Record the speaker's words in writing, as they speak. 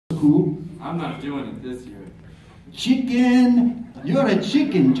cool. I'm not doing it this year. Chicken! You're a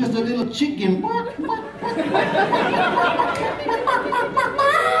chicken, just a little chicken. Thank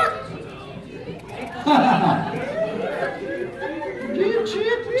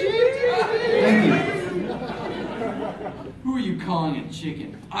you. Who are you calling a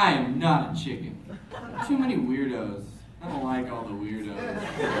chicken? I am not a chicken. Too many weirdos. I don't like all the weirdos.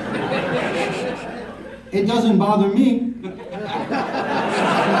 It doesn't bother me.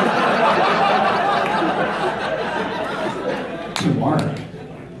 Mark,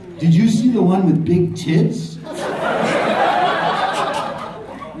 did you see the one with big tits?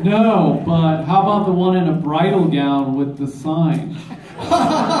 No, but how about the one in a bridal gown with the sign?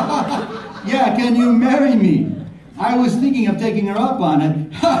 Yeah, can you marry me? I was thinking of taking her up on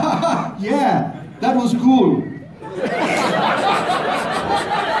it. Yeah, that was cool.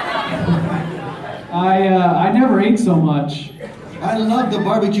 I never ate so much. I love the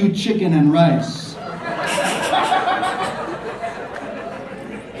barbecue chicken and rice.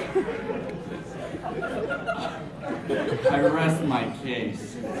 I rest my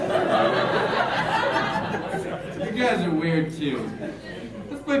case. You guys are weird too.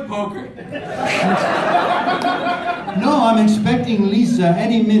 Let's play poker. No, I'm expecting Lisa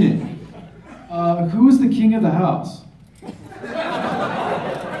any minute. Who's the king of the house?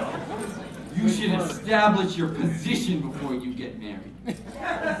 You should establish your position before you get married.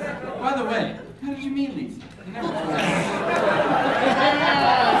 By the way, how did you meet Lisa? You never told us.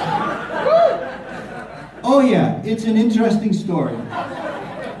 Oh yeah, it's an interesting story.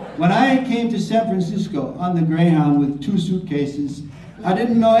 When I came to San Francisco on the Greyhound with 2 suitcases, I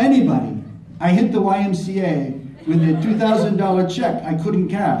didn't know anybody. I hit the YMCA with a $2,000 check I couldn't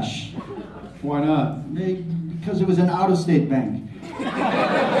cash. Why not? Because it was an out-of-state bank.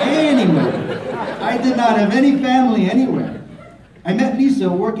 Anyway, I did not have any family anywhere. I met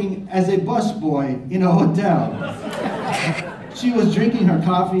Lisa working as a busboy in a hotel. She was drinking her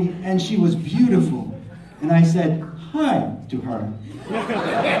coffee and she was beautiful. And I said hi to her.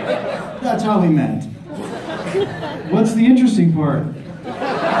 That's how we met. What's the interesting part?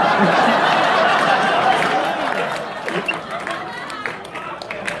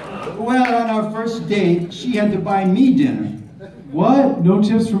 Well, on our first date, she had to buy me dinner. What? No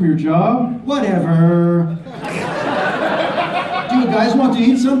tips from your job? Whatever. Do you guys want to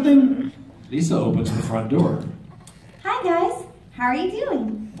eat something? Lisa opens the front door. Hi guys, how are you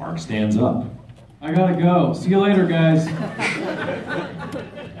doing? Mark stands up. I gotta go. See you later, guys.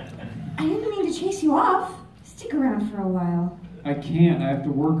 I didn't mean to chase you off. Stick around for a while. I can't. I have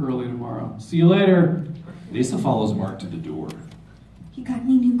to work early tomorrow. See you later. Lisa follows Mark to the door. You got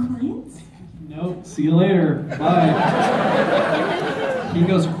any new clients? Nope. See you later. Bye. He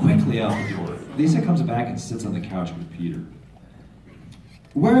goes quickly out the door. Lisa comes back and sits on the couch with Peter.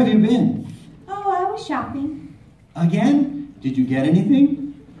 Where have you been? Oh, I was shopping. Again? Did you get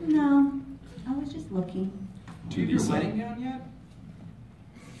anything? No, I was just looking. Do you have your wedding gown yet?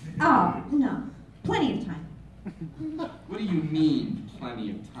 Oh, no. Plenty of time. What do you mean,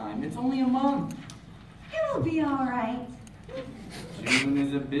 plenty of time? It's only a month. It'll be all right. June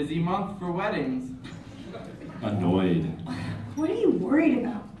is a busy month for weddings. Annoyed. What are you worried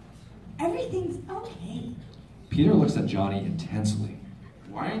about? Everything's okay. Peter looks at Johnny intensely.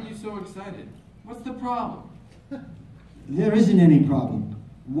 Why aren't you so excited? What's the problem? There isn't any problem.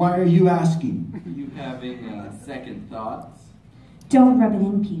 Why are you asking? Are you having second thoughts? Don't rub it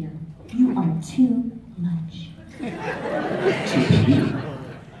in, Peter. You are too much. To Peter.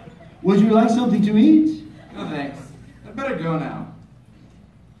 Would you like something to eat? No thanks. I better go now.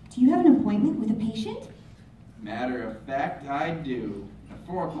 Do you have an appointment with a patient? Matter of fact, I do. At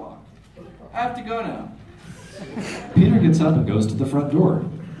 4 o'clock. I have to go now. Peter gets up and goes to the front door.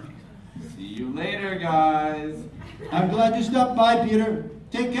 See you later, guys. I'm glad you stopped by, Peter.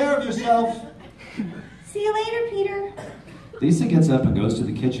 Take care of yourself. See you later, Peter. Lisa gets up and goes to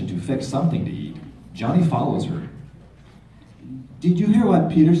the kitchen to fix something to eat. Johnny follows her. Did you hear what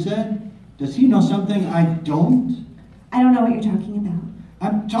Peter said? Does he know something I don't? I don't know what you're talking about.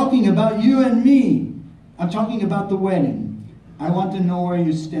 I'm talking about you and me. I'm talking about the wedding. I want to know where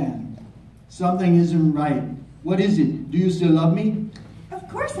you stand. Something isn't right. What is it? Do you still love me? Of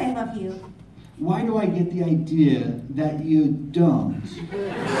course I love you. Why do I get the idea that you don't?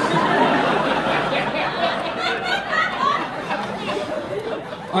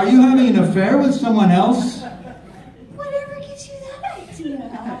 Are you having an affair with someone else? Whatever gives you that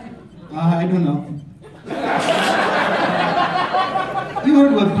idea? I don't know. You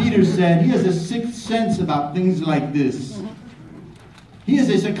heard what Peter said. He has a sixth sense about things like this. He is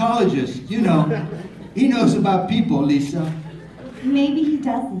a psychologist, you know. He knows about people, Lisa. Maybe he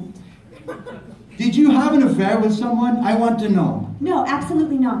doesn't. Did you have an affair with someone? I want to know. No,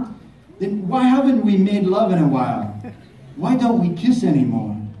 absolutely not. Then why haven't we made love in a while? Why don't we kiss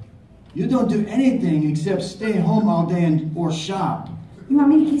anymore? You don't do anything except stay home all day or shop. You want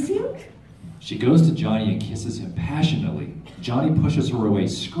me to kiss you? She goes to Johnny and kisses him passionately. Johnny pushes her away,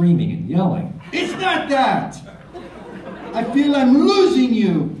 screaming and yelling. It's not that! I feel I'm losing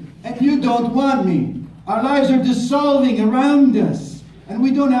you, and you don't want me. Our lives are dissolving around us, and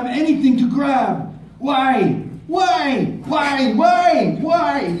we don't have anything to grab. Why? Why,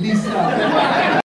 Lisa? Why?